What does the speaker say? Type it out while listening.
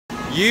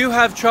You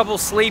have trouble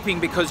sleeping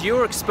because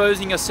you're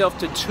exposing yourself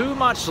to too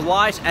much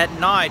light at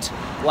night,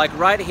 like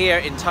right here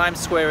in Times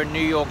Square in New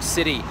York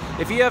City.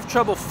 If you have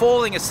trouble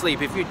falling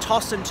asleep, if you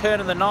toss and turn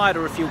in the night,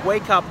 or if you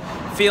wake up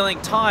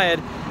feeling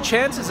tired,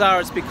 chances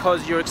are it's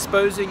because you're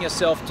exposing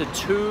yourself to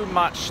too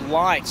much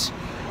light.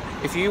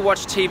 If you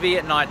watch TV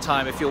at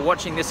nighttime, if you're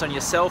watching this on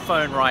your cell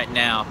phone right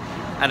now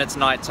and it's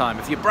nighttime,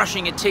 if you're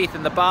brushing your teeth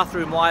in the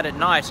bathroom light at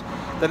night,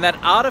 then that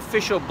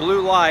artificial blue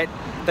light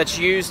that's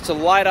used to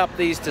light up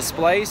these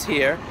displays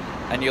here,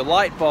 and your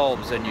light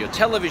bulbs and your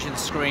television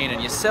screen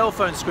and your cell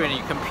phone screen and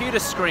your computer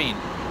screen,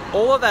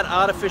 all of that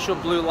artificial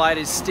blue light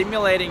is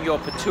stimulating your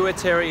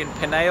pituitary and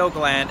pineal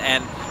gland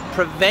and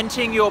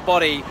preventing your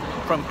body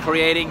from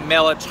creating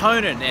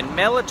melatonin. And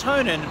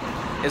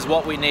melatonin is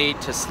what we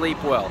need to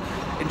sleep well.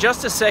 In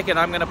just a second,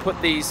 I'm going to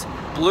put these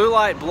blue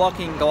light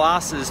blocking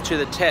glasses to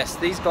the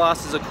test. These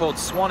glasses are called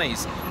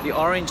Swannies. The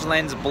orange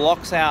lens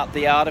blocks out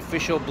the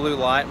artificial blue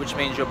light, which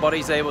means your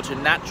body's able to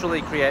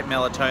naturally create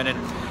melatonin.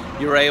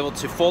 You're able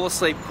to fall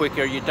asleep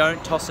quicker, you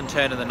don't toss and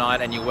turn in the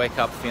night, and you wake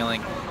up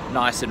feeling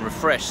nice and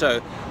refreshed.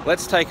 So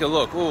let's take a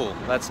look. Ooh,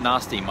 that's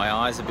nasty. My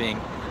eyes are being,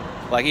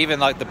 like, even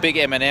like the big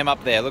M&M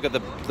up there. Look at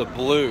the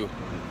blue.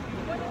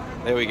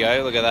 There we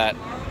go, look at that.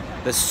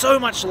 There's so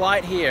much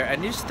light here,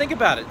 and just think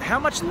about it. How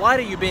much light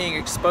are you being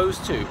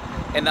exposed to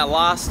in that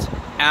last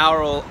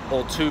hour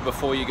or two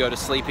before you go to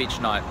sleep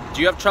each night? Do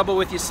you have trouble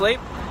with your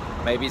sleep?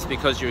 Maybe it's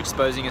because you're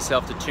exposing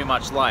yourself to too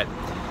much light.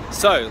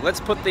 So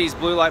let's put these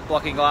blue light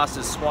blocking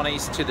glasses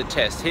Swannies to the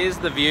test. Here's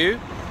the view.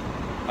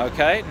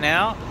 Okay,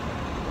 now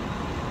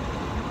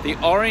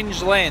the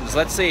orange lens,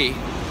 let's see.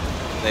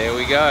 There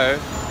we go.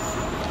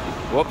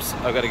 Whoops,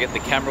 I've got to get the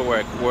camera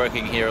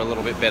working here a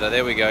little bit better.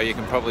 There we go, you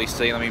can probably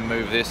see. Let me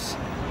move this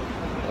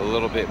a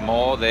little bit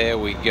more. There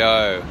we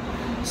go.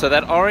 So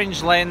that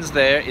orange lens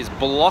there is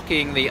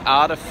blocking the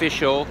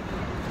artificial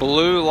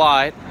blue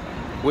light,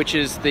 which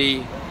is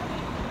the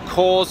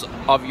cause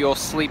of your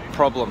sleep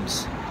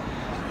problems.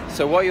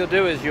 So what you'll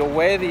do is you'll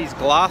wear these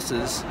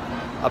glasses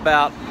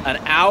about an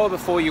hour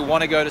before you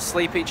want to go to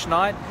sleep each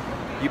night.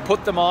 You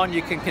put them on,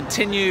 you can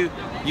continue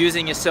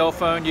using your cell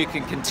phone, you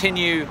can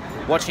continue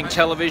watching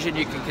television,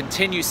 you can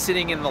continue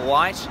sitting in the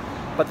light,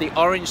 but the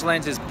orange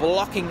lens is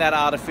blocking that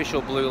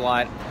artificial blue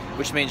light,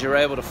 which means you're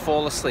able to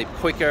fall asleep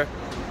quicker.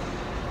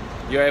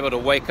 You're able to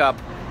wake up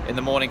in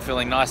the morning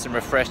feeling nice and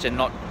refreshed and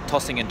not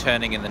tossing and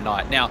turning in the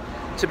night. Now,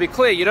 to be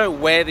clear, you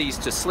don't wear these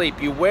to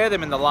sleep. You wear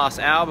them in the last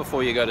hour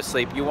before you go to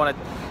sleep. You want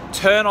to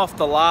turn off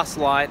the last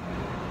light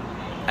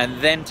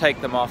and then take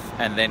them off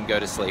and then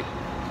go to sleep.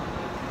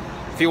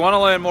 If you want to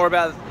learn more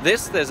about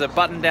this, there's a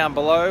button down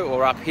below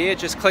or up here.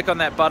 Just click on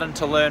that button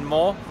to learn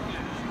more.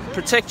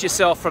 Protect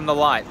yourself from the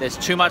light. There's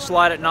too much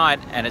light at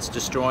night and it's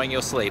destroying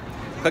your sleep.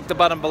 Click the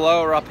button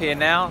below or up here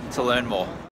now to learn more.